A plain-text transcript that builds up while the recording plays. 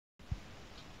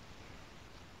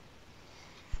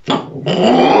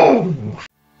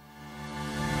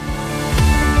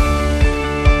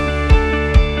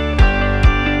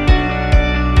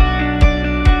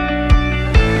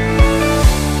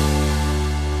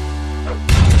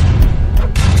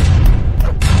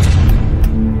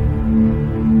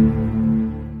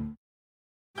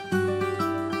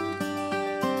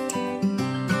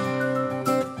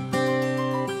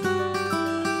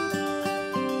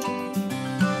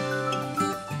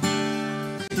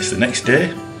It's the next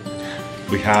day.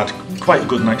 We had quite a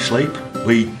good night's sleep.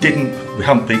 We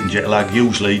haven't beaten jet lag.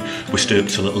 Usually we stay up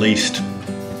till at least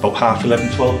about half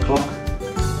 11, 12 o'clock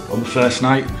on the first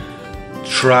night.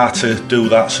 Try to do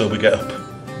that so we get up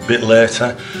a bit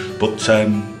later, but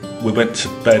we went to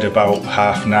bed about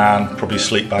 9:30, probably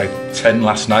asleep by 10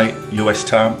 last night, US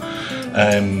time.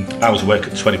 I was awake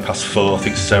at 4:20. I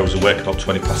think Sarah was awake about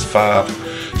 5:20.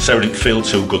 Sarah didn't feel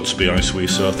too good, to be honest with you,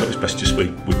 so I thought it was best just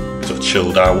we sort of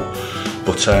chilled out.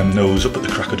 But no, I was up at the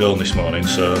crack of dawn this morning,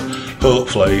 so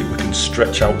hopefully we can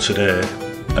stretch out today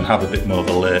and have a bit more of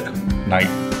a late night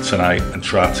tonight and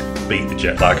try to beat the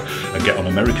jet lag and get on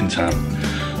American time.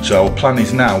 So our plan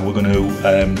is now we're going to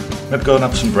maybe go and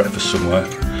have some breakfast somewhere,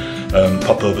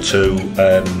 pop over to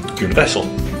Universal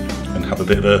and have a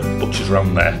bit of a butcher's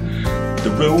round there.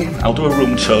 The room, I'll do a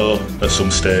room tour at some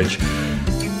stage.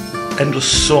 Endless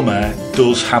Summer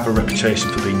does have a reputation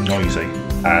for being noisy,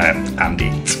 and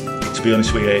it, to be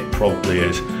honest with you, it probably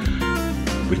is.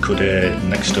 We could hear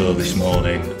next door this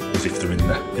morning as if they're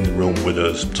in the room with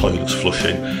us, toilets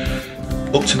flushing.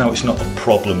 Up to now it's not a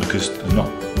problem because we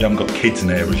haven't got kids in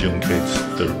there as young kids,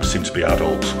 there seem to be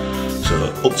adults. So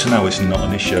up to now it's not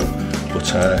an issue,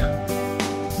 but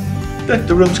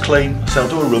the room's clean, so I'll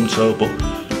do a room tour, but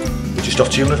we're just off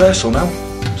to Universal now.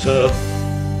 So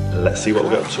let's see what we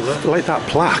get up to there. I like that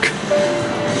plaque.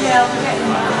 Yeah, we're getting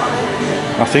that.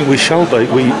 I think we shall be.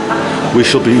 We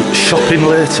shall be shopping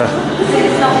later.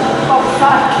 It's not about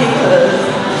 5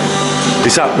 kilos.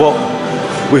 Is that what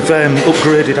we've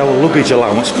upgraded our luggage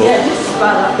allowance for? Yeah, just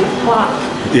by that big plaque.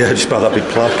 Yeah, just by that big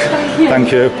plaque.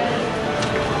 Thank you.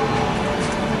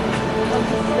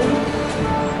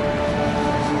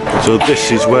 So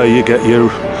this is where you get your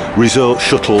resort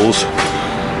shuttles,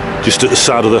 just at the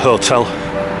side of the hotel.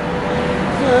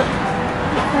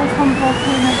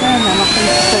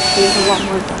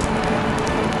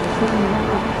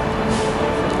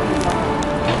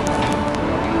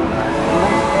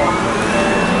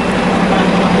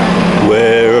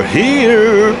 We're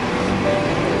here!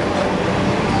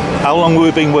 How long have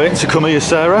we been waiting to come here,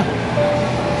 Sarah?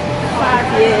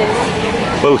 5 years.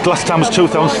 Well, last time was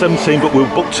 2017, but we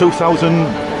booked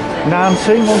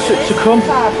 2019, wanted it to come.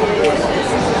 5 years.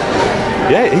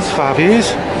 Yeah, it is 5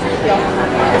 years.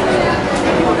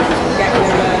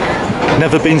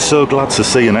 Never been so glad to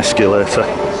see an escalator.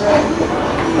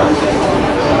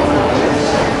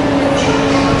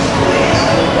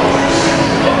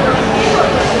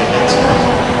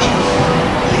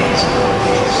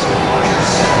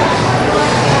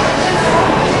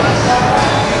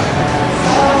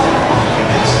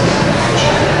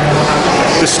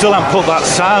 They still haven't put that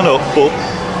sign up, but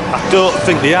I don't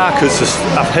think they are, because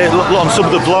I've heard on some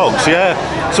of the vlogs, yeah,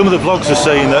 some of the vlogs are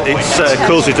saying that it's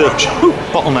causing a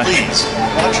bottleneck.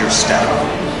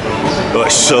 Oh,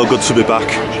 it's so good to be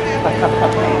back.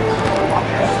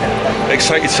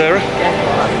 Excited, Sarah?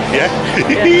 Yeah.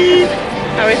 Yeah?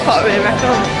 Harry Potter in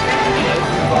record.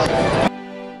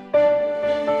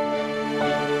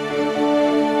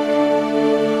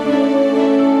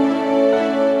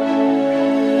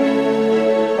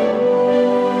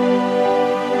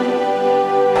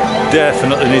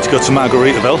 Definitely need to go to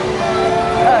Margaritaville.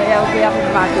 Oh yeah, we'll be having a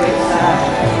margarita there.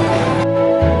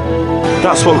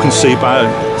 That's what we can see by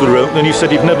the room. And you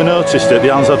said you've never noticed it,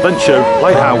 the Anne's Adventure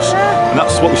Lighthouse. And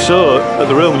that's what we saw at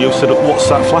the room, and you said, what's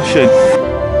that flashing?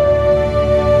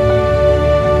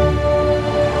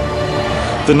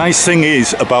 The nice thing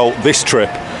is about this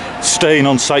trip, staying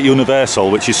on site Universal,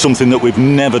 which is something that we've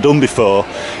never done before,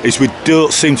 is we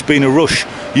don't seem to be in a rush.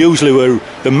 Usually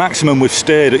the maximum we've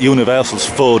stayed at Universal's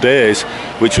 4 days,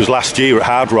 which was last year at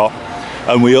Hard Rock,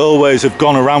 and we always have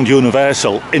gone around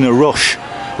Universal in a rush.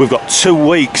 We've got 2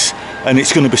 weeks and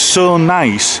it's going to be so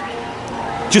nice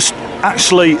just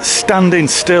actually standing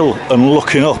still and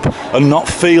looking up and not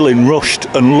feeling rushed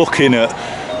and looking at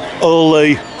all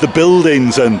the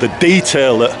buildings and the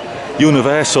detail that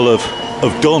Universal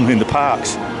have done in the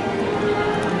parks.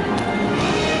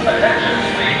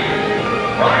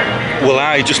 Well,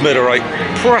 I just made a right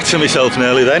prat of myself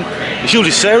nearly then. It's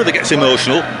usually Sarah that gets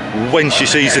emotional when she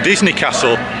sees the Disney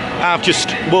castle. I've just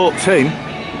walked in,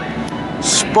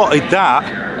 spotted that,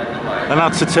 and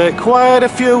had to take quite a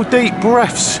few deep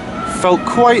breaths. Felt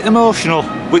quite emotional,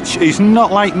 which is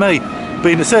not like me.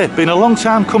 Been a long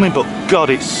time coming, but God,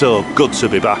 it's so good to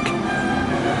be back.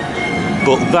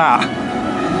 But that,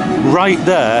 right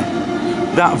there,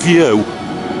 that view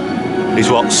is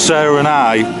what Sarah and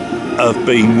I have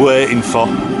been waiting for.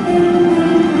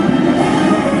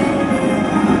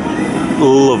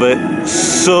 Love it.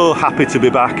 So happy to be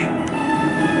back.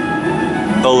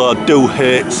 Although I do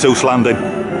hate Seuss Landing.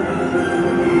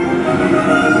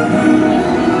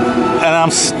 And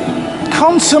I'm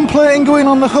contemplating going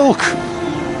on the hook.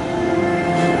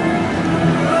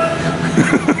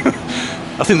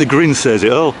 I think the grin says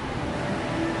it all.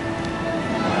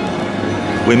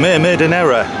 We may have made an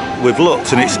error. We've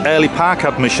looked and it's early park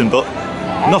admission, but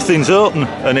nothing's open,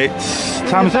 and it's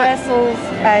time is it? Universal's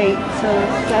 8 till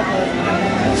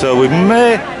 7. So we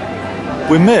may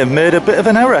have made a bit of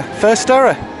an error, first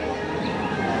error.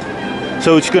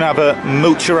 So we're just going to have a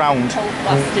mooch around.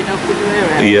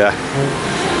 Yeah.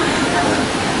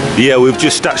 Yeah, we've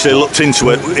just actually looked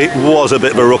into it. It was a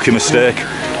bit of a rookie mistake.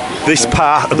 This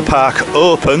part of the park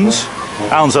opens,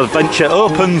 Alan's Adventure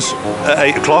opens at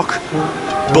 8 o'clock,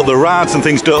 but the rides and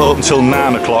things don't open until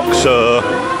 9 o'clock, so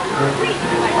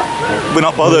we're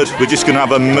not bothered. We're just going to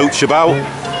have a mooch about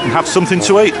and have something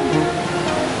to eat.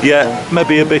 Yeah,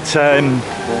 maybe a bit,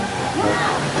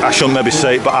 I shouldn't maybe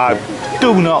say it, but I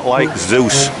do not like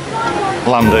Zeus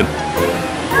landing.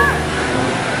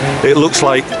 It looks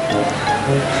like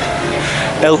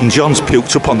Elton John's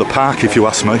puked up on the park, if you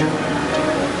ask me.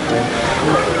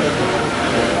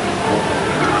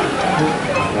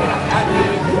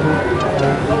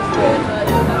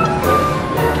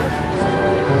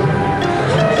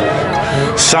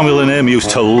 Samuel and Amy used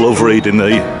to love reading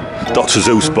the Dr.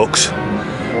 Zeus books.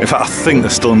 In fact, I think they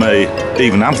still may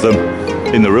even have them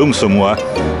in the room somewhere.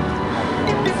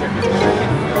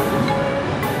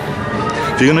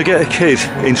 If you're going to get a kid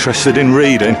interested in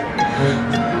reading,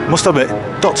 must admit,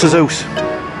 Dr. Zeus.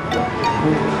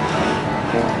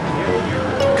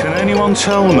 Can anyone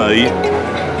tell me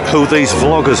who these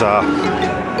vloggers are?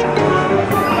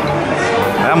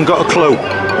 I haven't got a clue.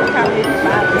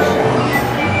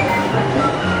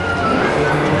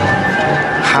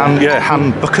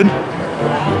 Han Buchan,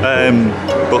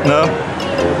 but no.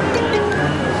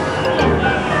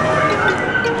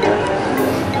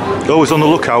 Always on the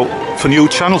lookout for new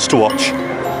channels to watch.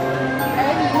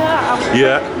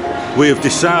 Yeah, we have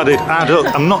decided,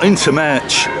 I'm not into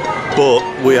merch, but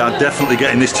we are definitely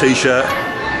getting this t-shirt.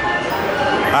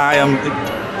 I am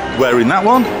wearing that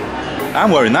one,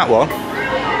 I'm wearing that one,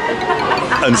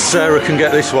 and Sarah can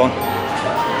get this one.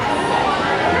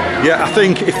 Yeah, I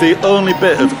think if the only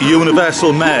bit of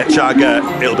Universal merch I get,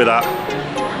 it'll be that.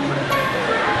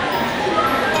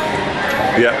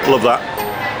 Yeah, love that.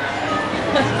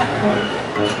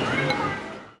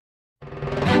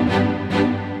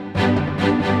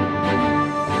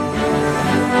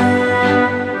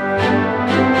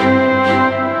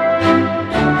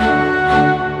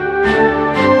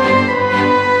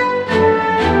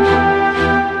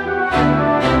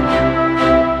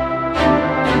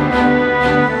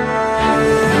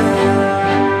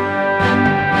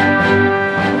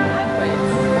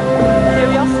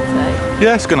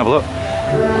 Yeah, it's going to have a look.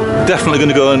 Definitely going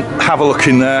to go and have a look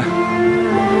in there.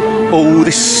 Oh,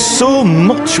 there's so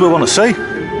much we want to see.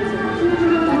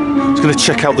 Just going to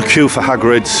check out the queue for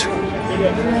Hagrid's.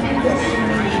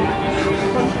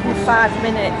 5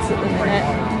 minutes at the minute.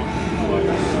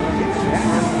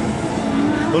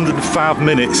 105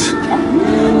 minutes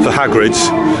for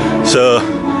Hagrid's. So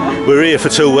we're here for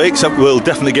 2 weeks. We'll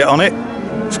definitely get on it.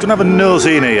 Just going to have a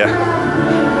nosy in here.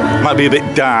 Might be a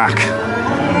bit dark,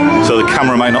 so the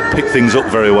camera might not pick things up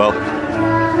very well.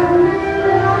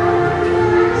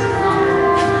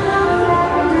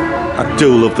 I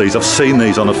do love these. I've seen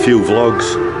these on a few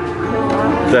vlogs.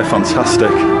 They're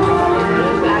fantastic.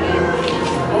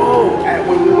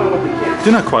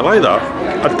 Didn't I quite like that?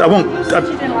 I won't.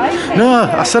 No,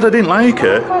 I said I didn't like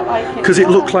it because it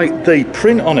looked like the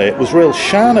print on it was real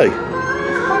shiny.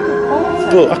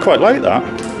 But I quite like that.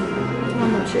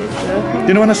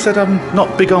 You know when I said I'm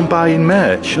not big on buying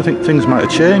merch, I think things might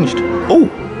have changed. Oh!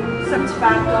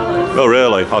 $75. Oh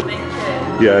really?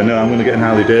 Yeah, no, I'm going to get an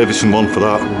Harley Davidson one for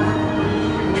that.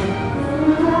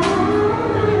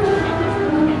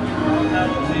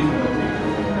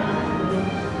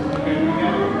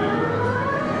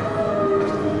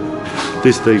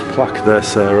 There's the plaque there,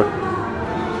 Sarah,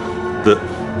 that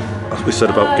as we said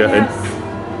about getting. Yes.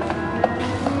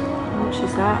 How much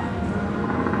is that?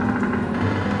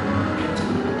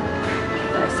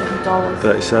 $37.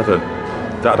 37.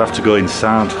 That'd have to go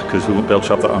inside because we won't be able to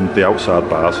have that on the outside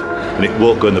bars, and it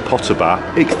won't go in the Potter bar.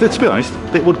 To be honest,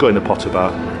 it would go in the Potter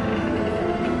bar.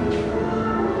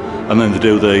 And then they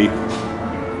do the.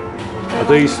 Are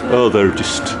these? Oh, they're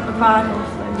just. A vinyl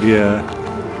thing. Yeah.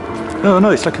 No,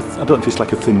 no, it's like a. I don't know if it's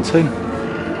like a thin tin.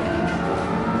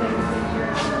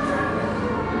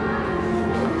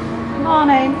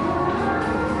 Morning.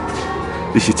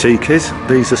 This is your tiki's.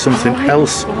 These are something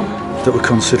else that we're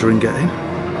considering getting.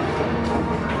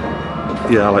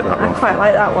 Yeah, I like that one. I quite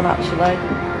like that one actually.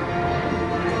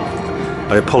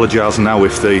 I apologise now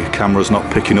if the camera's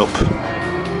not picking up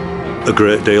a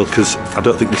great deal, because I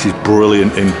don't think this is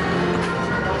brilliant in...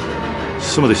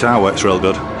 Some of this artwork's real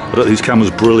good. I don't think this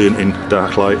camera's brilliant in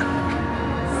dark light.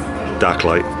 Dark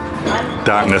light.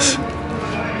 Darkness.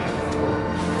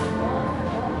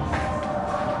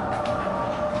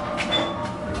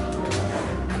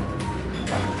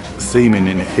 Theming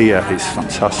in here is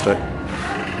fantastic.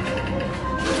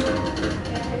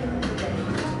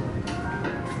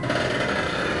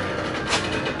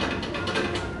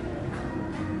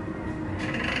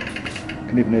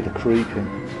 You can even hear the creaking.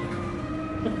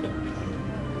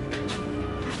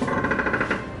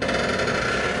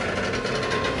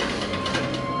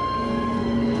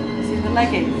 See the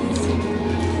leggings?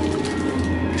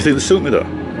 You think they suit me though?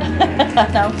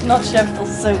 No, not sure if they'll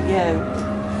suit you.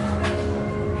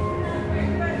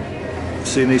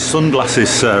 Seeing these sunglasses,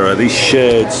 Sarah, these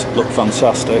shades look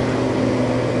fantastic.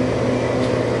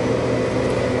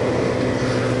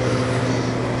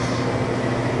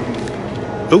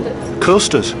 Oh,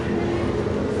 coasters.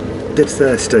 Dead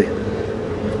thirsty.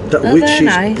 That witch's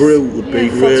nice. brew would be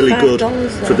really good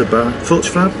 $45 for the bar.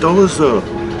 $45 though.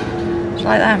 It's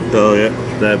like them. Oh yeah,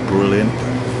 they're brilliant.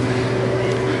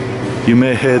 You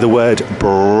may hear the word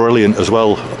brilliant as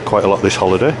well quite a lot this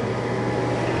holiday.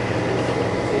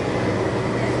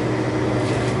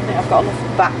 I've got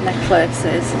enough back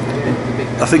necklaces.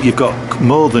 I think you've got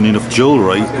more than enough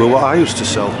jewellery with what I used to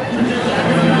sell.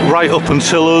 Right up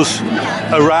until us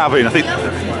arriving, I think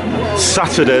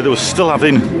Saturday they were still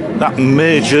having that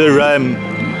major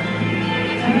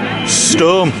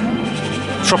storm,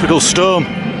 tropical storm,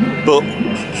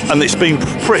 and it's been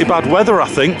pretty bad weather I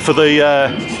think for the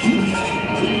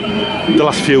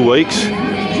last few weeks,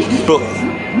 but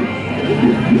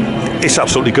it's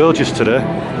absolutely gorgeous today.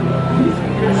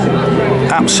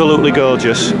 Absolutely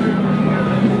gorgeous.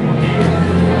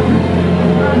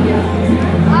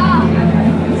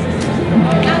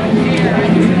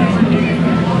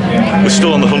 We're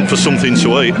still on the hunt for something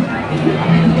to eat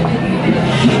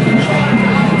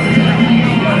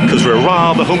because we're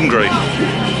rather hungry.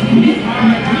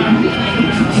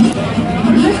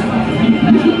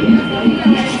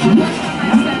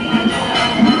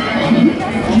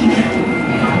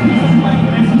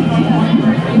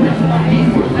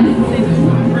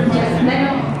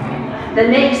 The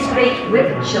next great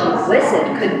ritual visit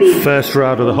could be First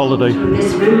ride of the holiday. in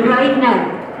this room right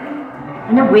now,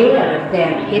 and aware of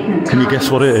their hidden Can you guess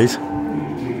what it is?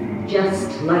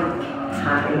 just like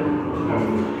Harry.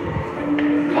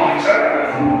 The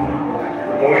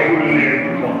boy who lived,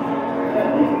 the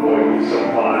boy who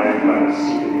survived by the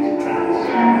seat of his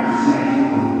pants.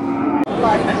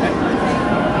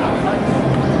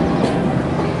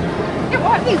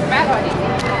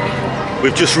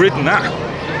 We've just ridden that.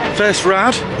 First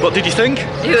ride, what did you think?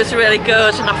 It was really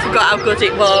good and I forgot how good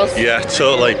it was. Yeah,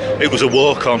 totally. It was a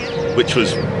walk-on, which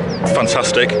was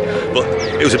fantastic, but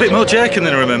it was a bit more jerking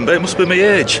than I remember. It must be my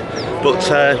age. But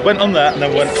went on that and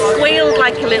then went... Squealed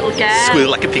like a little girl. Squealed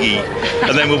like a piggy.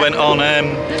 And then we went on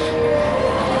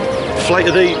flight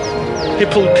of the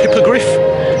hippogriff.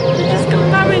 We just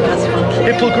got married, that's fucking...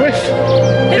 Hippogriff?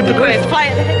 Hippogriff.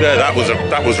 Flight of the hippogriff. Yeah,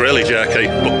 that was really jerky,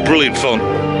 but brilliant fun.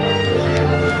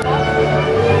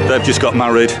 They've just got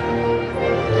married,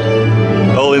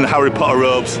 all in the Harry Potter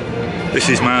robes. This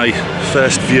is my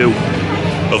first view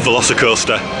of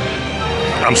Velocicoaster.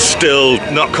 I'm still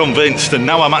not convinced, and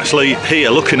now I'm actually here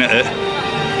looking at it,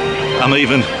 I'm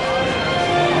even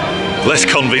less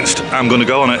convinced I'm going to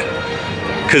go on it,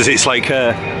 because it's like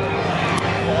that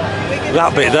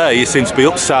bit there, you seem to be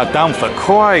upside down for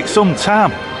quite some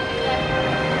time.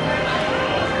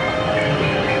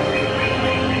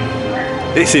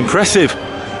 It's impressive.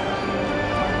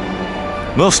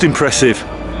 Most impressive.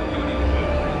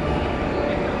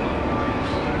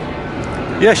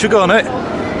 Yeah, should we go on it?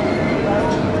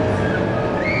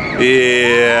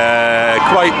 Yeah,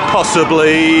 quite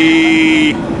possibly.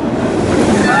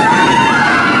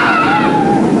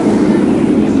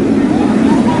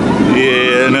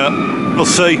 Yeah, no, we'll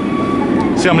see.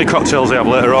 See how many cocktails they have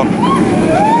later on.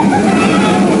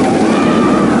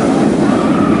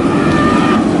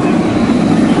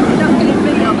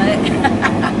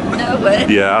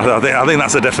 Yeah, I think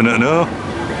that's a definite no.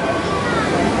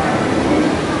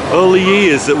 All the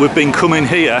years that we've been coming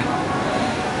here,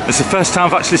 it's the first time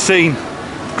I've actually seen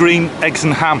green eggs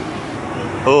and ham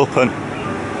open.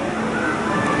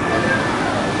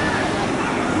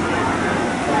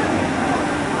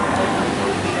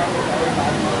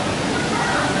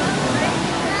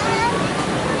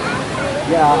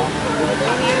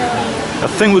 I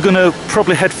think we're going to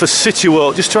probably head for City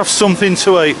Walk just to have something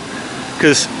to eat,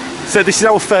 because So this is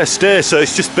our first day, so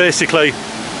it's just basically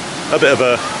a bit of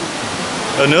a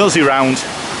nosy round.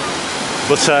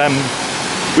 But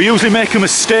we usually make a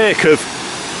mistake of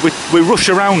we rush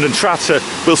around and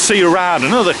we'll see a ride,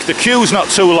 and the queue's not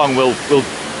too long, we'll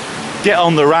get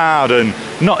on the ride and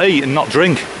not eat and not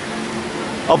drink.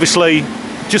 Obviously,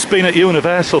 just being at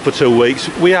Universal for 2 weeks,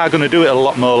 we are going to do it a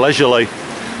lot more leisurely,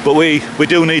 but we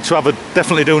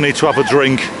definitely do need to have a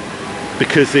drink,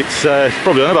 because it's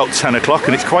probably on about 10 o'clock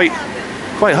and it's quite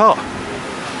hot.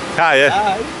 Hiya.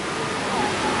 Hi.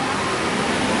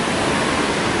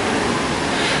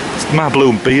 My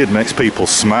blue beard makes people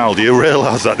smile. Do you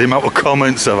realise that? The amount of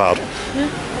comments I've had.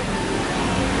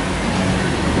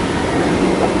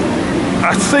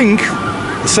 I think,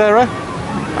 Sarah,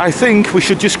 we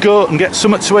should just go and get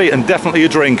something to eat and definitely a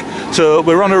drink. So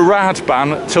we're on a rad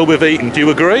ban till we've eaten. Do you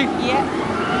agree?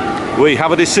 Yeah. We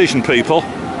have a decision, people.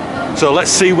 So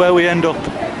let's see where we end up.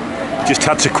 Just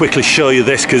had to quickly show you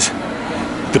this, because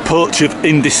the porch of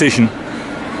indecision.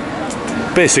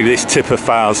 Basically, this tip of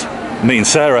ours, me and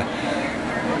Sarah.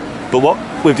 But what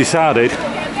we've decided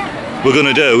we're going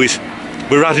to do is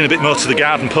we're adding a bit more to the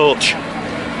garden porch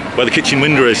where the kitchen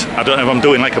window is. I don't know if I'm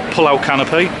doing like a pull-out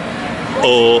canopy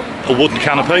or a wooden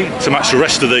canopy to match the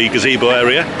rest of the gazebo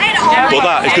area. But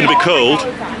that is going to be called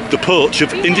the porch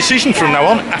of indecision from now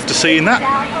on, after seeing that.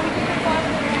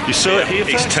 You saw it here.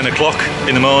 It's 10 o'clock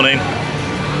in the morning.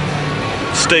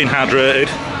 Staying hydrated.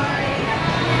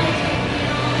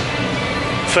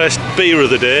 First beer of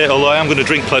the day, although I am going to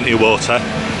drink plenty of water.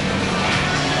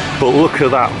 But look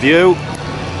at that view.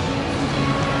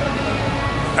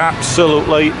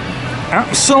 Absolutely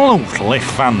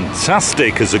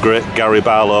fantastic, as the great Gary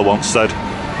Barlow once said.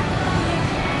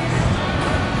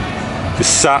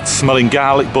 Just sat smelling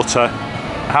garlic butter,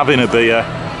 having a beer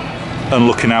and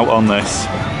looking out on this.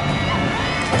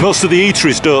 Most of the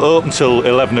eateries don't open till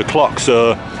 11 o'clock,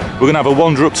 so we're going to have a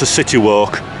wander up to City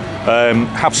Walk,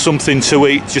 have something to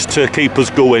eat just to keep us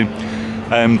going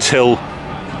till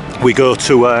we go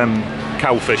to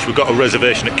Cowfish. We've got a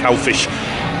reservation at Cowfish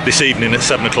this evening at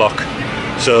 7 o'clock,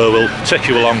 so we'll take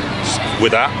you along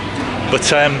with that.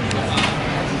 But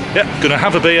yeah, gonna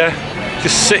have a beer,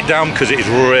 just sit down because it is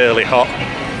really hot,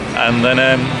 and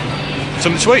then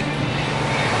something to eat.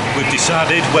 We've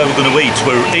decided where we're going to eat.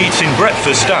 We're eating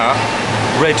breakfast at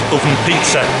Red Oven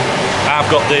Pizza.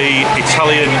 I've got the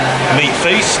Italian meat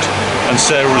feast and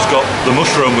Sarah's got the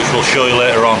mushroom, which we'll show you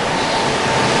later on.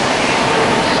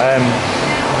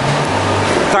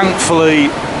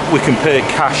 Thankfully we can pay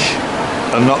cash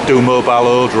and not do mobile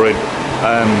ordering.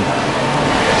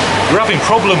 We're having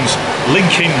problems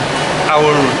linking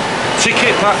our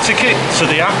park ticket to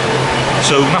the app,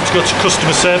 so we're going to have to go to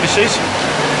customer services.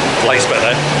 Light's better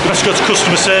there. We're going to have to go to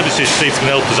customer services to see if they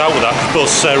can help us out with that.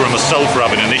 Both Sarah and myself are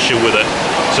having an issue with it.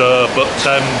 So, but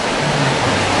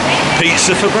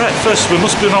pizza for breakfast. We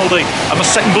must be on holiday. I'm a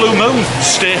second blue moon.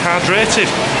 Stay hydrated.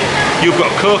 You've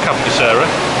got a Coke, haven't you, Sarah?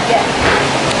 Yeah.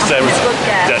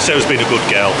 Sarah's been a good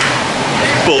girl.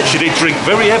 But she did drink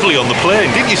very heavily on the plane,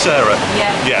 didn't you, Sarah?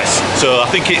 Yeah. Yes. So I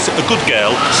think it's a good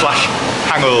girl /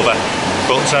 hangover.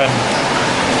 But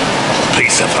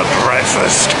pizza for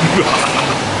breakfast.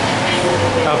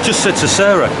 I've just said to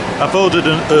Sarah, I've ordered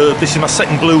this is my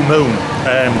second blue moon.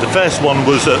 The first one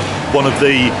was at one of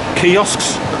the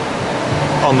kiosks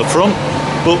on the front,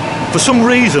 but for some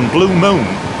reason Blue Moon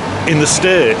in the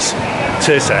States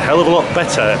tastes a hell of a lot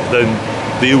better than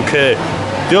the UK.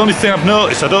 The only thing I've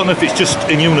noticed, I don't know if it's just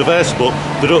in Universal, but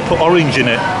they don't put orange in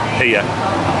it here.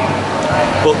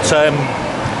 But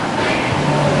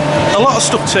a lot of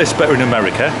stuff tastes better in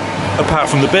America, apart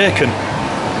from the bacon.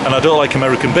 And I don't like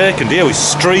American bacon, do you? It's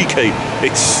streaky.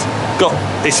 It's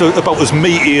about as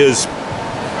meaty as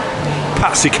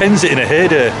Patsy Kensit in a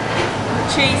heyday. The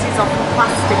cheese is often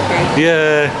plasticky.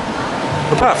 Yeah.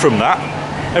 Apart from that,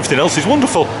 everything else is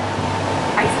wonderful.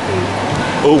 Ice cream.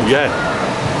 Oh yeah.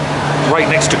 Right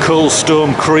next to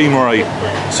Coldstone Creamery.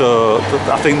 So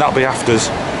I think that'll be afters.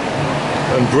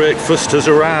 And breakfast has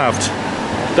arrived.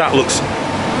 That looks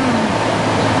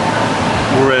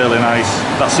really nice.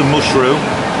 That's a mushroom.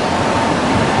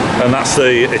 And that's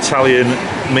the Italian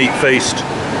meat feast.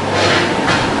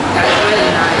 That's really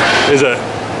nice. Is it?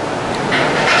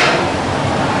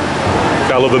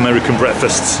 I love American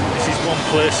breakfasts. This is one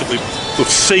place that we've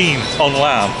seen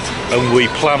online and we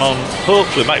plan on,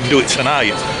 hopefully, might even do it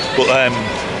tonight, but the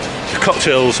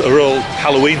cocktails are all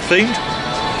Halloween themed,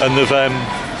 and they've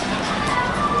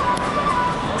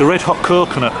the red hot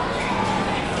coconut,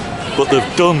 but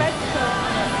they've done,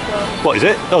 what is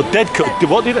it? Oh,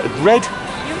 what did it?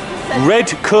 Red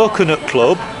Coconut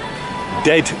Club,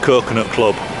 Dead Coconut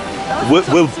Club.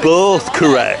 we're both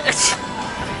correct.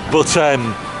 But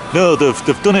no,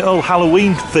 they've done it all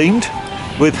Halloween themed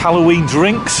with Halloween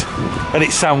drinks, and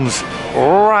it sounds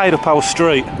right up our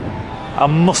street. I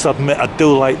must admit, I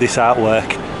do like this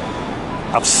artwork.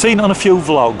 I've seen it on a few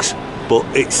vlogs, but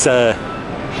it's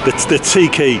the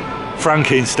Tiki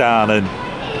Frankenstein and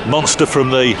Monster from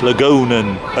the Lagoon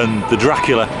and the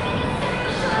Dracula.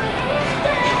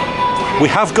 We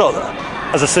have got,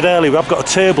 as I said earlier, we've got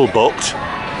a table booked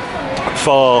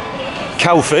for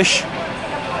Cowfish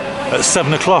at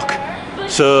 7 o'clock.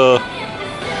 So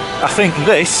I think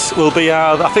this will be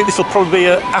I think this will probably be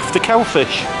after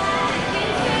Cowfish.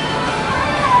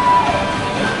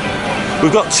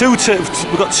 We've got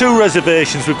two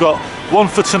reservations. We've got one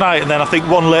for tonight, and then I think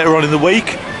one later on in the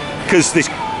week, because there's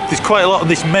quite a lot on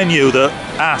this menu that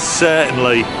I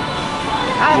certainly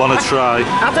want to try.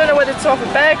 I don't know whether to have a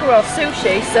burger or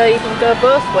sushi, so you can go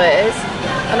both ways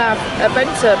and have a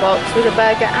bento box with a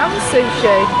burger and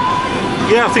sushi.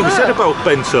 Yeah, I think we said about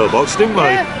bento box, didn't we?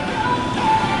 Yeah.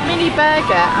 Mini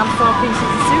burger and 4 pieces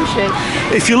of sushi.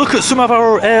 If you look at some of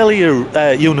our earlier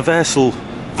Universal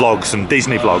vlogs and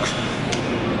Disney vlogs,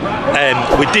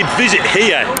 we did visit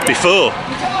here before,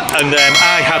 and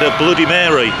I had a Bloody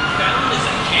Mary.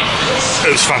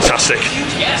 It was fantastic.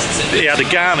 He had a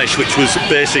garnish, which was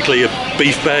basically a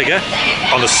beef burger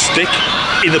on a stick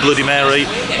in the Bloody Mary,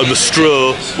 and the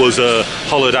straw was a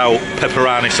hollowed out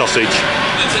pepperoni sausage.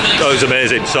 That was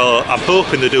amazing, so I'm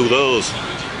hoping they do those.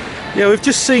 Yeah, we've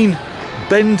just seen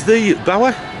Bend the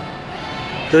Bower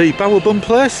Bun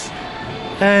place.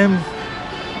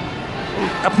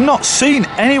 I've not seen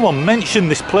anyone mention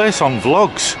this place on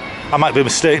vlogs. I might be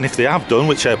mistaken if they have done,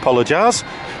 which I apologise,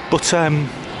 but I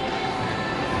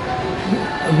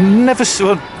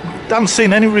haven't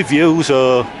seen any reviews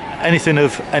or anything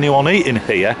of anyone eating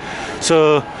here,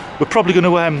 so we're probably going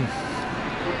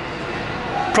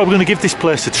to give this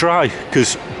place a try,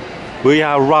 because we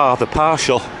are rather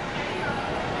partial.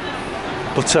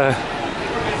 But it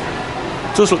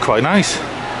does look quite nice.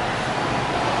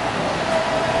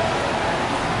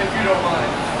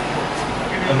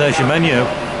 And there's your menu.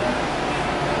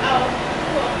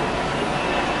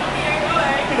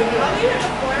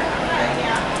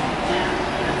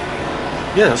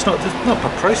 Yeah, that's not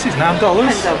bad prices, $9.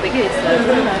 Depends how big it is though,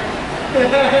 doesn't it?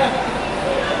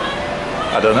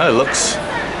 I don't know, it looks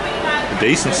a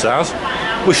decent size.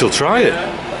 We shall try it.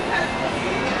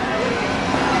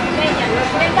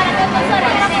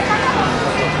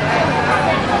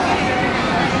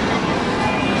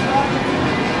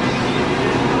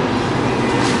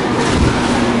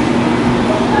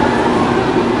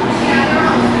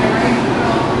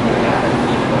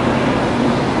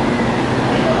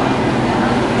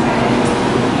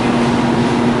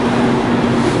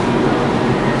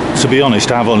 To be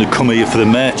honest, I've only come here for the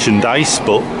merchandise,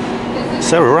 but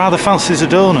Sarah rather fancies a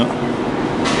donut.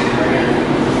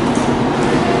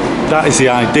 That is the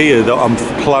idea that I'm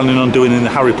planning on doing in the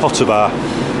Harry Potter bar.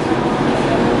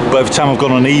 But every time I've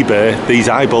gone on eBay, these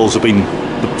eyeballs have been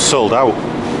sold out.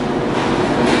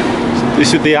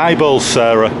 This is the eyeballs,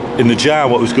 Sarah, in the jar,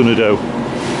 what I was going to do.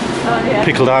 Oh, yeah.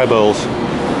 Pickled eyeballs.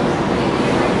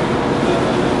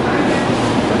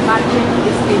 Imagine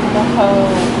this in the hole.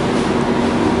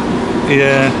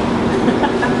 Yeah.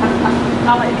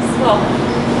 I'll let you swallow.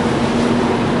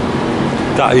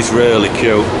 That is really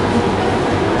cute.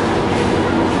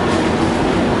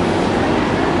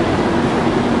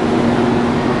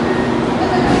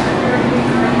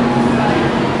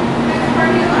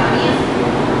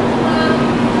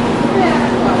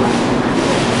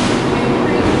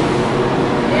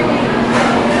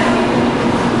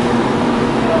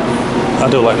 I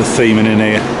do like the theming in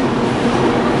here.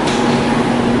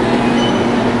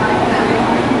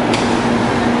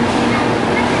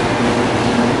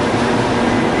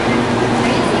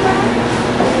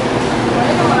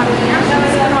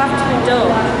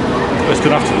 It's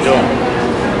going to have to be done.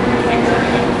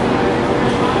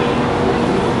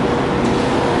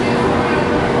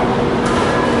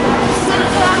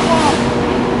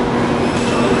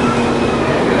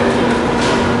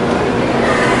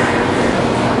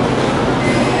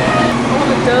 I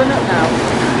want a donut now.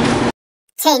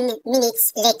 10 minutes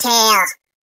later.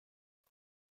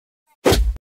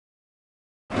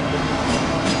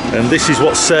 And this is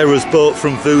what Sarah's bought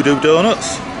from Voodoo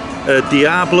Donuts. A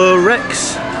Diablo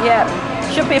Rex. Yeah,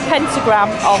 should be a pentagram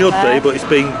on Should there, be, but it's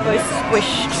been... but it's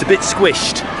squished. It's a bit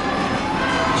squished.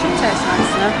 Should taste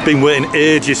nice now. Been waiting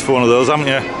ages for one of those, haven't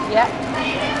you? Yeah.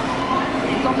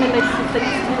 You've got my list of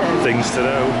things to do. Things to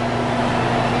do.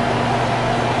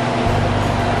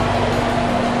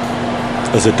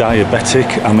 As a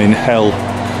diabetic, I'm in hell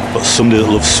but somebody that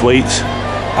loves sweets.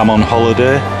 I'm on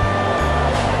holiday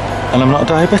and I'm not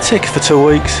diabetic for 2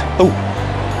 weeks. Oh,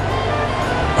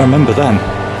 I remember then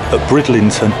at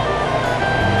Bridlington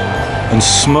and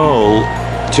Small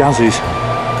Jazzies.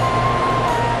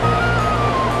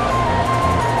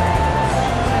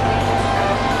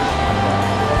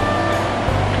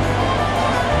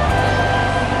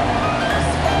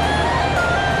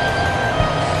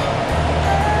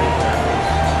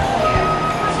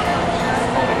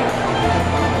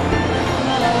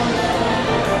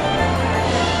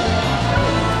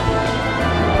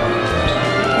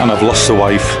 And I've lost the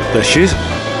wife. There she is.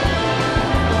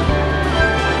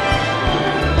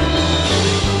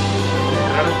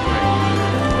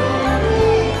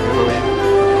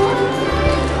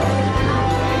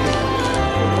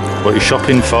 What are you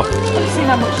shopping for? Have you seen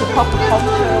how much the proper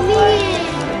cocktail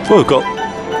like? Well, we've got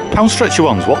pound stretcher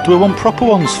ones. What do we want proper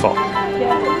ones for?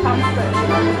 Yeah, the pound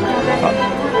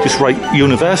stretcher. Just write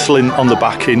Universal in on the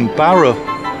back in Barrow.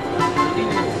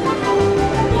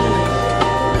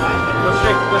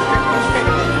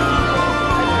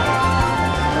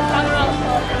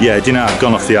 Yeah, do you know, I've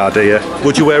gone off the idea.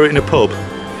 Would you wear it in a pub?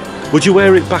 Would you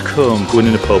wear it back home, going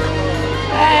in a pub?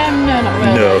 No, not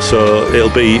really. No, so it'll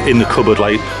be in the cupboard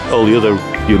like all the other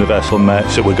Universal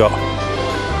mates that we got.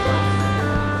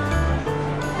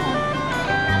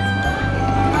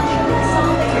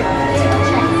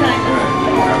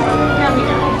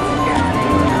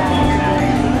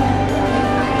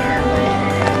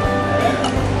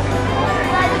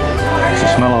 What's the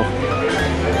smell of?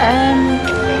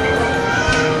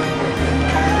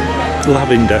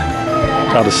 Lavender,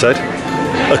 I'd have said.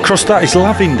 Across that is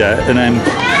lavender and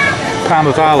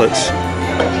Parma violets.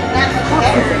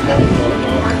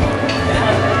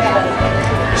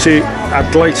 See,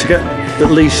 I'd like to get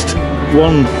at least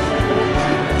one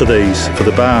of these for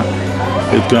the bar.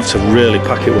 We're going to have to really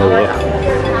pack it well though.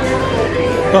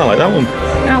 Oh, I like that one. I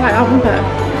like that one better.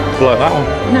 You like that one?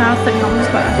 No, I think that one's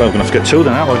better. Well, we're going to have to get two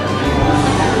then, aren't we?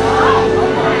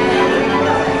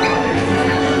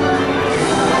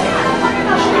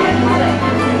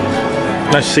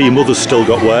 Nice to see your mother's still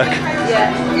got work.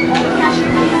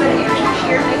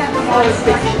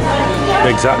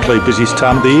 Exactly, busiest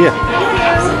time of the year.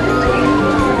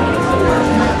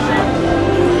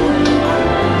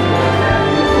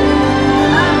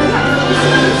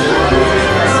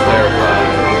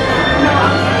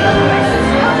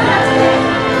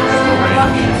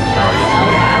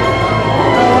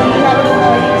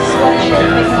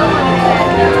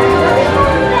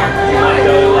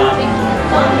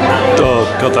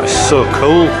 God, that's so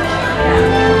cool.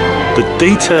 The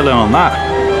detailing on that.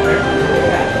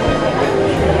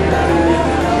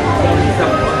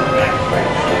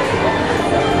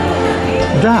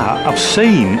 That I've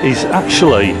seen is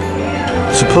actually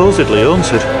supposedly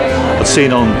haunted. I've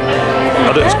seen on, I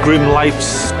don't know, it's Grim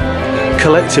Life's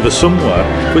Collective or somewhere.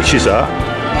 Which is that?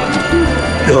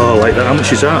 Oh, I like that. How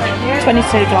much is that?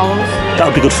 $22. That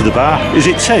would be good for the bar. Is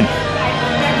it 10?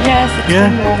 Yes,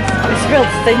 it's it's real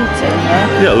thin tin,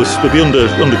 though. Yeah, we'll be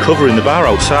undercover in the bar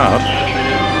outside.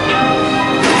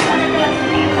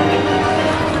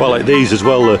 Quite like these as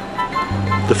well,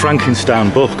 the Frankenstein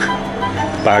book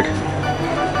bag.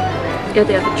 Yeah,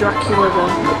 they have a Dracula one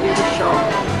at the other shop.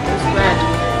 It's red.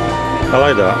 I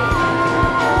like that.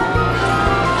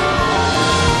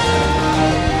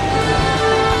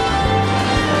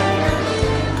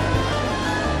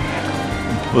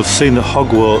 We've seen the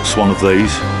Hogwarts one of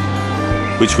these,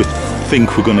 which we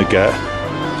think we're going to get.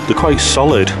 They're quite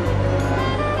solid.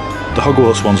 The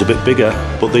Hogwarts one's a bit bigger,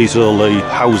 but these are all the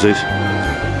houses.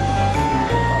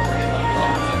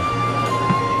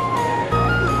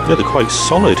 Yeah, they're quite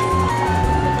solid.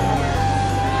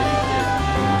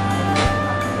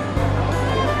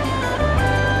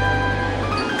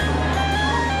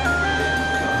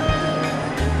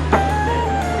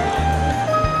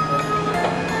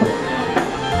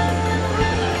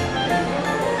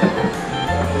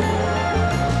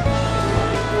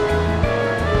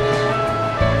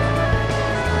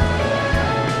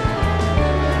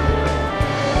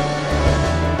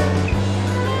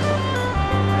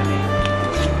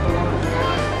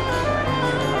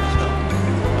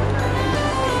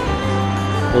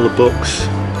 All the books.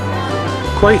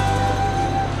 Quite.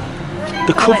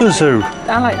 The covers are.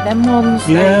 I like them ones.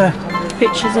 Yeah.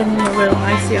 Pictures in them are real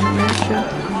nice, the animation.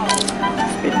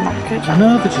 It's a bit knackered. I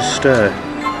know, they're just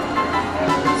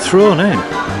thrown in.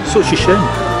 Such a shame.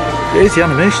 It is, the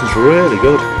animation's really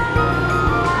good.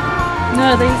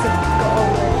 No, these have got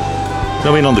all the...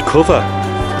 I mean, on the cover.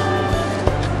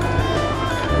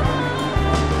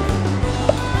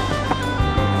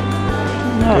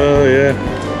 No. Oh, yeah.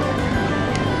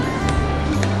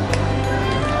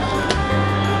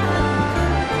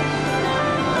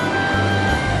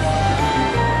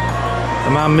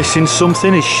 Am I missing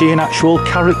something? Is she an actual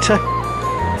character?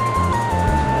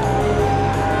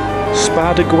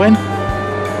 Spider Gwen?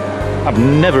 I've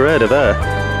never heard of her.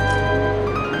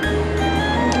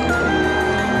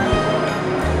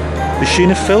 Is she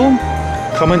in a film?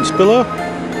 Comments below.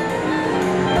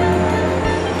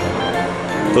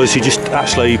 Or is he just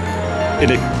actually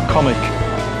in a comic?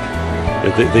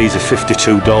 These are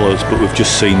 $52, but we've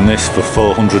just seen this for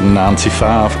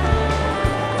 $495.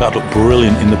 That'd look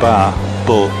brilliant in the bar,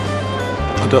 but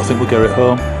I don't think we'll get it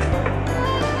home.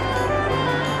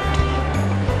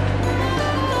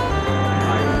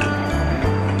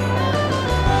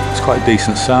 It's quite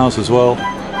decent size as well,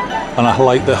 and I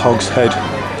like the hog's head.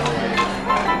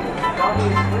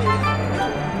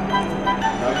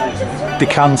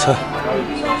 Decanter,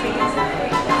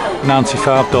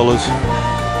 $95.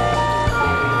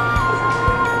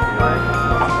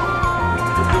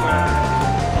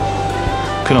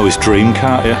 Can always dream,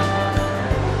 can't you?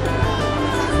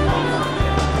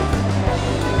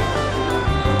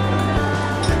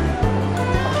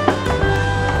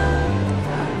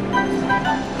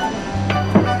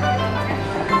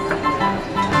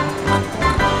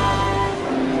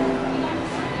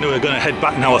 We're going to head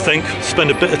back now, I think. Spend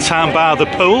a bit of time by the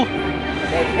pool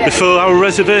before our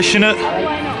reservation at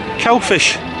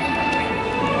Cowfish.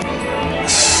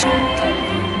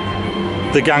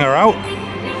 The gang are out.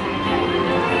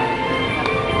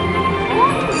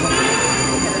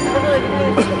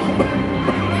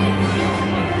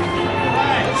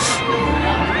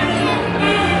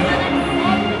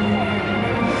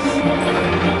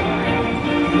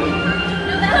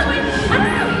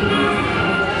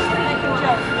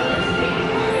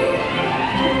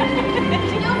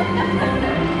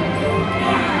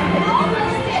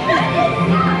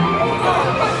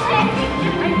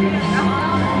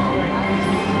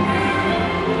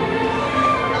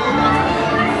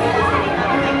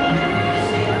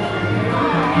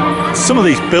 Some of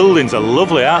these buildings are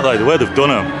lovely, aren't they? The way they've done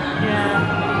them. Yeah.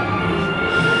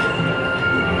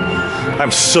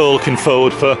 I'm so looking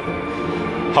forward for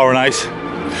Horror Nights.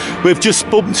 We've just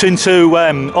bumped into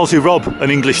Aussie Rob and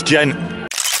English Gent.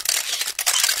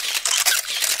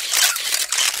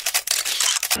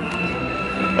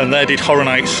 And they did Horror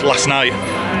Nights last night,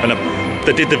 and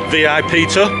they did the VIP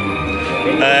tour.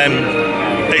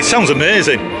 It sounds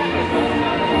amazing.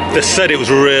 They said it was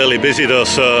really busy though,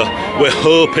 so we're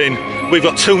hoping. We've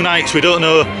got 2 nights, we don't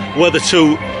know whether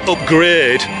to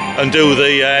upgrade and do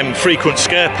the frequent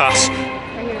scare pass.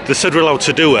 They said we're allowed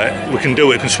to do it, we can do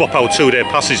it, we can swap our 2-day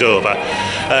passes over.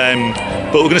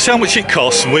 But we're going to see how much it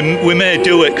costs, and we may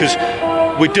do it because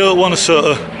we don't want to sort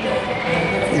of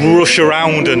rush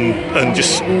around and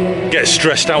just get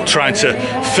stressed out trying to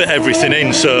fit everything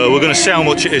in. So we're going to see how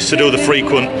much it is to do the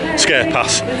frequent scare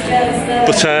pass.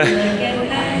 But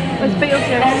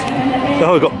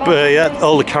oh, we've got yeah,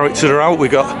 all the characters are out.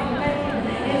 We've got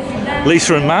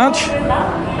Lisa and Marge,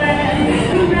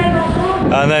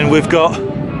 and then we've got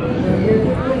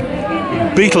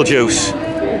Beetlejuice.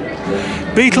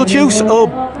 Beetlejuice or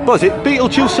what is it?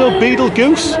 Beetlejuice or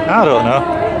Beetlegoose? I don't know.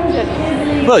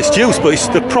 Well, it's juice, but it's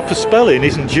the proper spelling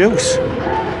isn't juice.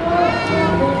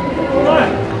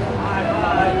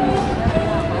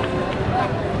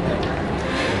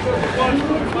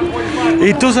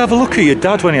 He does have a look at your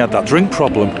dad when he had that drink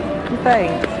problem. You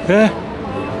think? Yeah.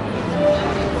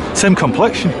 Same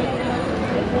complexion.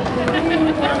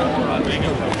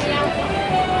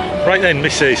 Right then,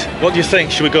 missus, what do you think?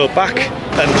 Should we go back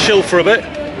and chill for a bit?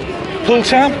 Pool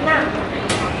time?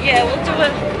 Yeah, we'll do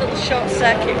a little short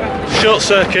circuit. Short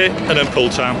circuit and then pool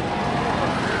time.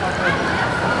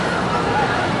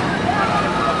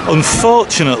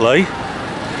 Unfortunately,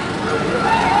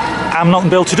 I'm not going to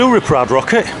be able to do Ripperard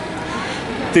Rocket.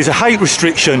 There's a height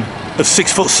restriction of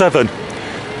 6'7".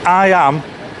 I am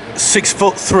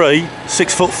 6'3",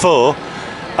 6'4",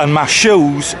 and my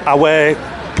shoes, I wear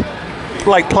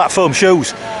like platform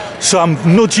shoes, so I'm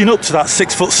nudging up to that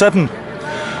 6'7".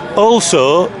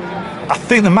 Also, I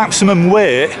think the maximum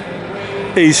weight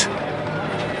is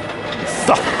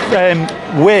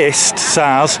waist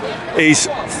size is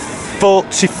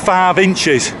 45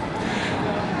 inches.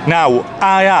 Now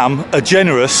I am a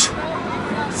generous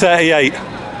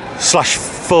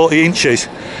 38/40 inches.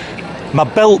 My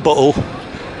belt buckle,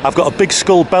 I've got a big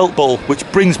skull belt buckle which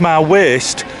brings my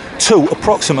waist to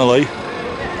approximately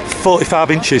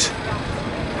 45 inches,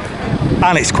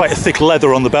 and it's quite a thick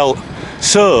leather on the belt.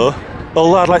 So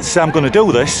although I'd like to say I'm going to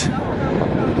do this,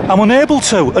 I'm unable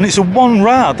to, and it's a one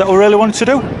ride that I really wanted to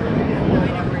do.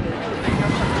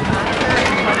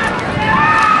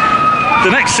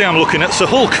 The next thing I'm looking at is the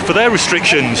Hulk for their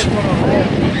restrictions.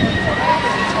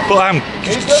 But I'm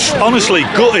honestly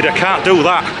gutted I can't do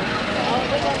that.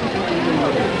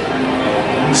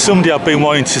 Somebody I've been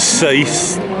wanting to see,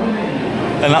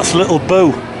 and that's Little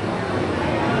Boo.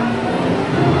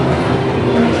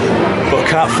 But I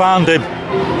can't find him.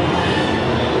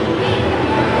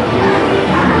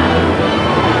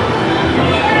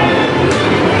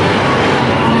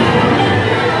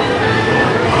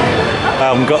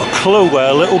 I haven't got a clue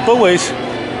where Little Boo is.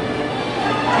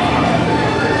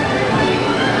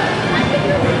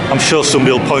 I'm sure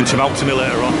somebody will point him out to me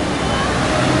later on.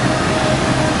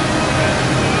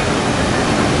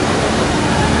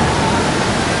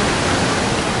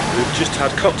 We've just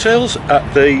had cocktails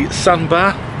at the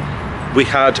Sandbar. We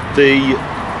had the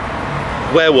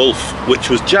Werewolf, which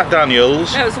was Jack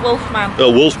Daniels. No, it was a Wolfman.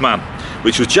 Oh, Wolfman,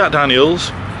 which was Jack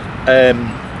Daniels.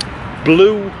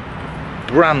 Blue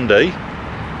Brandy,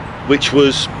 which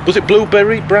was it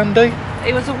blueberry brandy?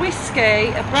 It was a whiskey,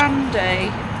 a brandy,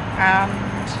 and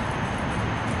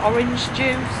orange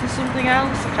juice and something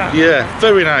else. I can't Yeah,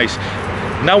 very nice.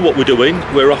 Now what we're doing,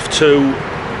 we're off to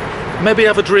maybe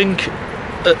have a drink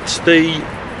at the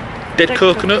Dead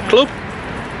Coconut Club,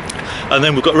 and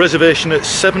then we've got a reservation at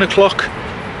 7 o'clock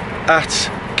at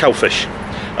Cowfish,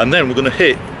 and then we're going to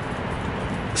hit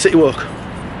City Walk.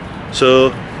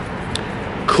 So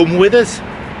come with us.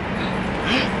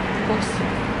 Bus.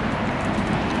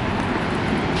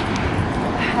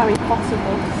 Harry Potter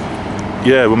bus.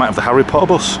 Yeah, we might have the Harry Potter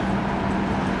bus.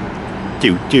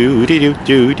 Do do do do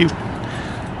do do.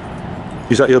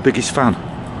 Is that your biggest fan?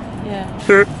 Yeah.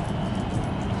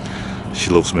 She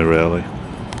loves me really.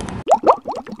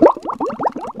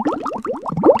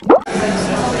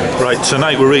 Right,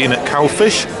 tonight we're eating at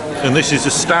Cowfish, and this is a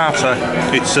starter.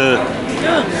 It's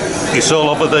all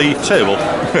over the table.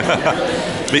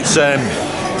 It's a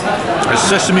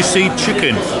sesame seed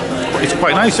chicken. It's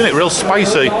quite nice, isn't it? Real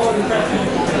spicy.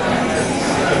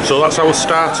 So that's our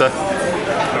starter.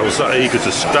 I was that eager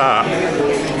to start.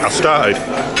 I started.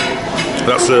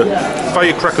 That's a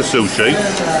firecracker sushi,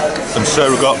 and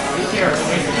Sarah got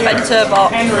Bento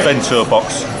box. bento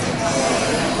box.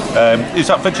 Is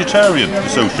that vegetarian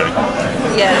sushi?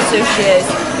 Yeah, sushi is.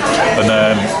 And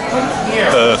then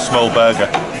a small burger.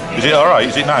 Is it alright?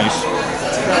 Is it nice?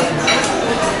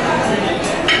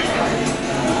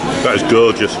 That is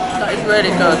gorgeous. That is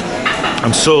really good.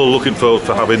 I'm so looking forward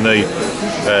to having the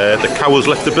Cows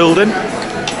left the building.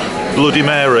 Bloody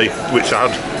Mary, which I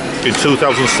had in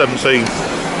 2017,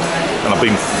 and I've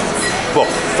been 4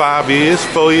 years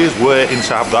waiting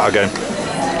to have that again.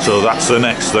 So that's the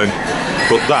next thing.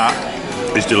 But that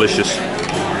is delicious.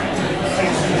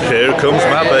 Here comes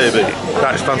my baby.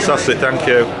 That's fantastic, thank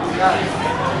you.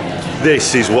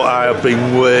 This is what I have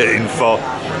been waiting for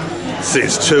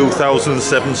since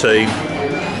 2017.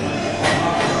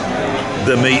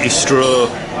 The meaty straw,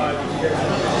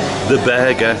 the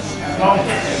burger,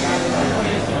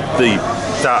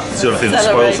 that's the only thing that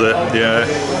spoils it, yeah.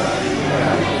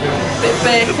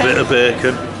 A bit of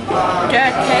bacon.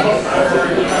 Jerky.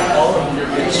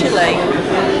 Chili.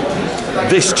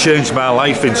 This changed my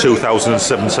life in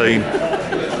 2017.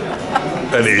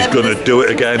 And he's going to do it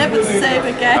again. Never the same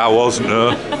again. I wasn't,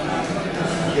 no.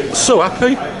 So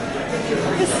happy.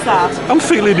 It's sad. I'm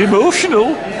feeling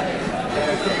emotional.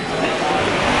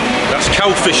 That's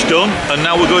Cowfish done, and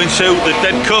now we're going to the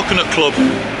Dead Coconut Club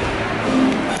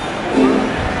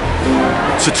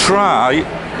to try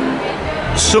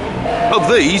some of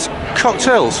these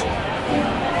cocktails.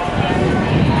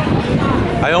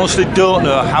 I honestly don't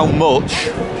know how much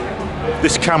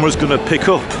this camera's going to pick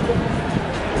up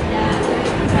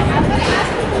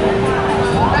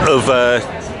of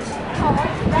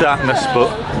darkness, but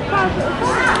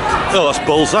oh, that's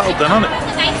balls that up then, isn't it?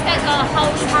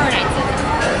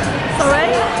 Sorry?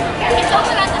 It's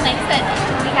also got the nights that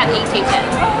we have 8 tickets.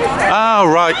 Ah,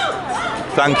 right.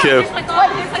 Thank you. Like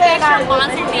extra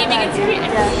monster theming and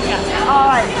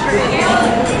Alright.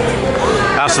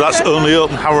 Ah, so that's only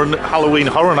open Halloween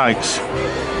Horror Nights.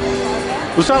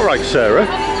 Was that right, Sarah?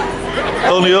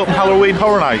 Only open Halloween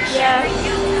Horror Nights? Yeah.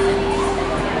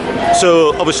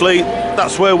 So, obviously,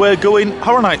 that's where we're going,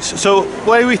 Horror Nights. So,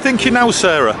 where are we thinking now,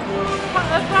 Sarah?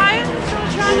 O'Brien, shall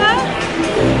we try that?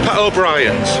 Pat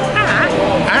O'Brien's.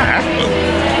 Ah.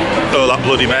 Oh, that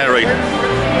Bloody Mary.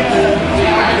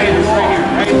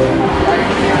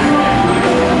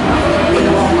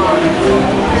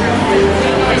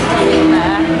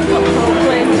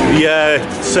 Yeah,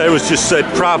 Sarah's just said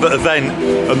private event,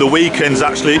 and the weekend's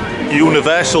actually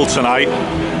Universal tonight,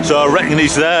 so I reckon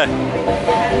he's there.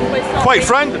 Quite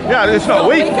frank, yeah, it's not a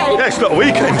week. Yeah, it's not a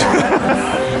weekend.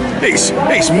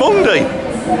 It's Monday.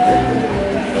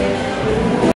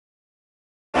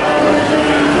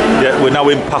 now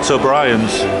in Pat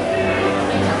O'Brien's.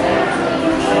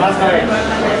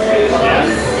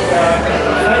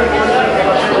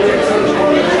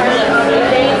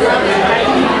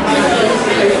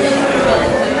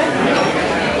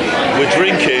 We're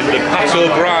drinking the Pat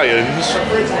O'Brien's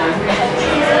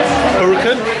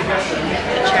Hurricane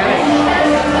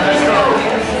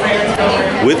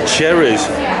with cherries,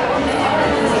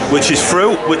 which is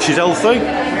fruit, which is healthy.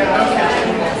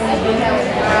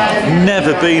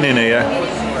 Never been in here,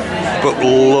 but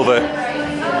love it.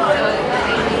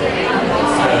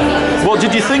 What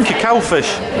did you think of Cowfish?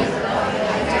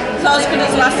 It's not as good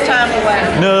as last time we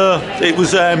went. No, it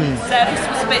was Service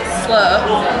was a bit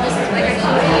slow. I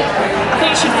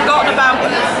think she'd forgotten about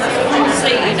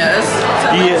seating us, so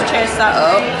let's chase that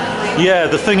up. Yeah,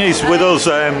 the thing is with us,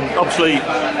 obviously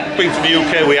being from the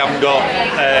UK, we haven't got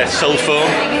cell phone,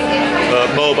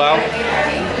 mobile,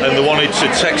 and they wanted to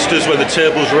text us when the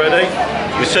table's ready.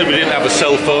 We said we didn't have a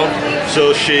cell phone,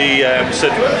 so she said,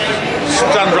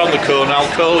 stand round the corner, I'll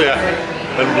call you.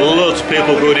 And loads of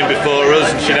people going in before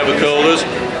us, and she never called us.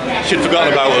 She'd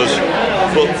forgotten about us.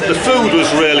 But the food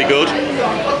was really good.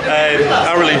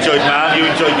 I really enjoyed mine. You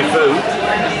enjoyed your food?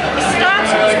 The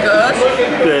starter was good.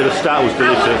 Yeah, the starter was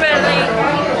delicious.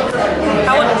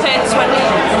 I wouldn't pay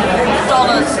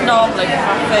 $20 normally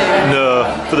for food. No,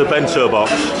 for the bento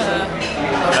box.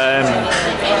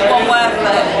 It wasn't worth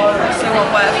it. It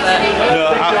wasn't worth it.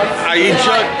 No, I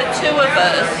enjoyed... Like the two of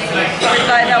us,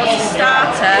 like that was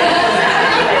starter,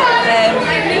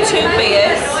 2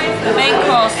 beers, the main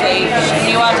course each, and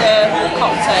you had a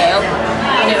cocktail,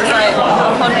 and it was like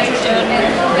 $108.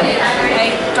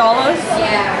 So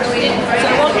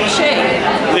it wasn't cheap.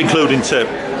 Including tip.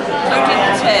 Including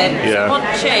the tip. Yeah. It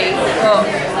wasn't cheap, but...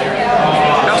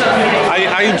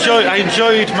 I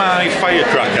enjoyed my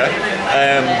firecracker.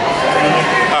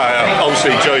 I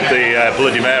obviously enjoyed the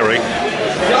Bloody Mary.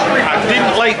 I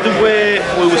didn't like the way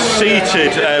we were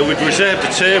seated. We'd reserved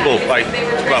a table like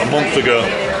about a month ago,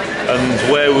 and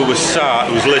where we were sat,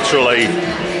 it was literally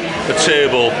a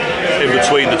table in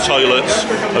between the toilets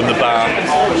and the bar,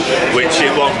 which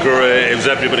it wasn't great. It was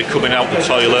everybody coming out the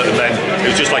toilet, and then it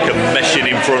was just like a meshing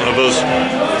in front of us.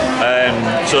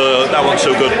 So that wasn't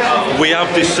so good. We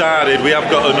have decided we have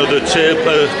got another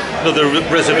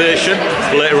reservation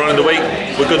later on in the week.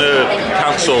 We're going to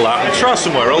cancel that and try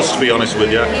somewhere else, to be honest with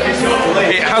you.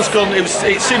 It has gone. It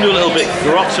seemed a little bit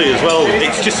grotty as well.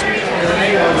 It's just. I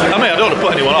mean, I don't want to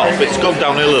put anyone off. It's gone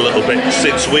downhill a little bit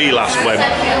since we last went.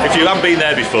 If you haven't been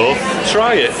there before,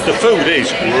 try it. The food is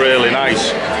really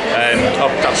nice.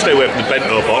 I'd stay away from the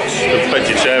bento box, the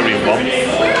vegetarian one,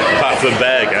 apart from the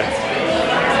burger.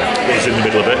 It's in the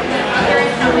middle of it.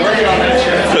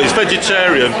 So it's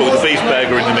vegetarian, but with a beef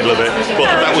burger in the middle of it. But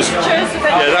that was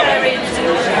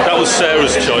that was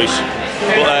Sarah's choice.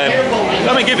 But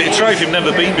I mean, give it a try if you've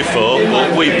never been before.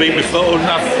 But we've been before,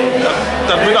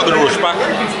 and we're not going to rush back.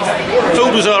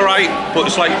 Food was all right, but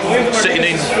it's like sitting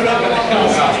in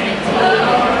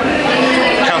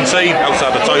canteen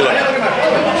outside the toilet.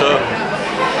 So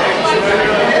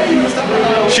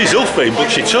she's huffing, but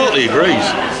she totally agrees.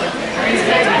 I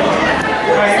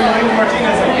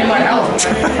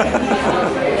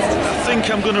think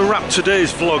I'm going to wrap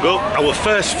today's vlog up. Our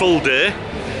first full day.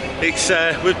 It's we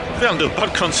haven't done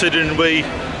bad considering we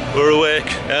were awake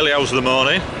early hours of the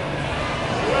morning.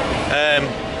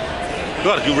 We've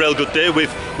had a real good day.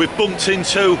 We've bumped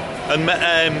into and met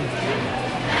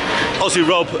Aussie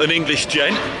Rob and English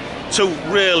Gent. Two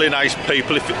really nice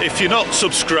people. If you're not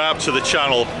subscribed to the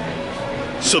channel,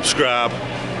 subscribe.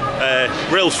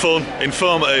 Real fun,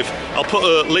 informative. I'll put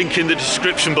a link in the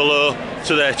description below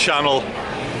to their channel.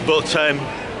 But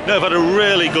no, I've had a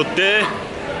really good day,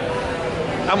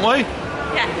 haven't we?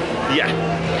 Yeah.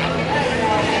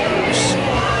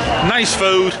 Nice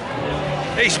food.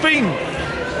 It's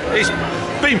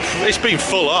been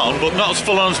full on, but not as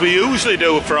full on as we usually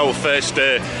do for our first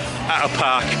day at a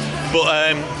park.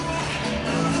 But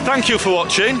thank you for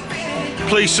watching.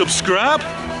 Please subscribe.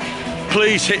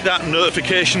 Please hit that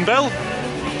notification bell,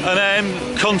 and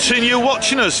continue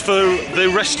watching us for the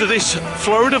rest of this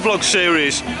Florida vlog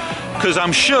series, because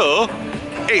I'm sure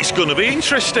it's going to be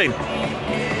interesting.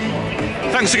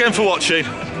 Thanks again for watching.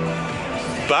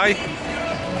 Bye.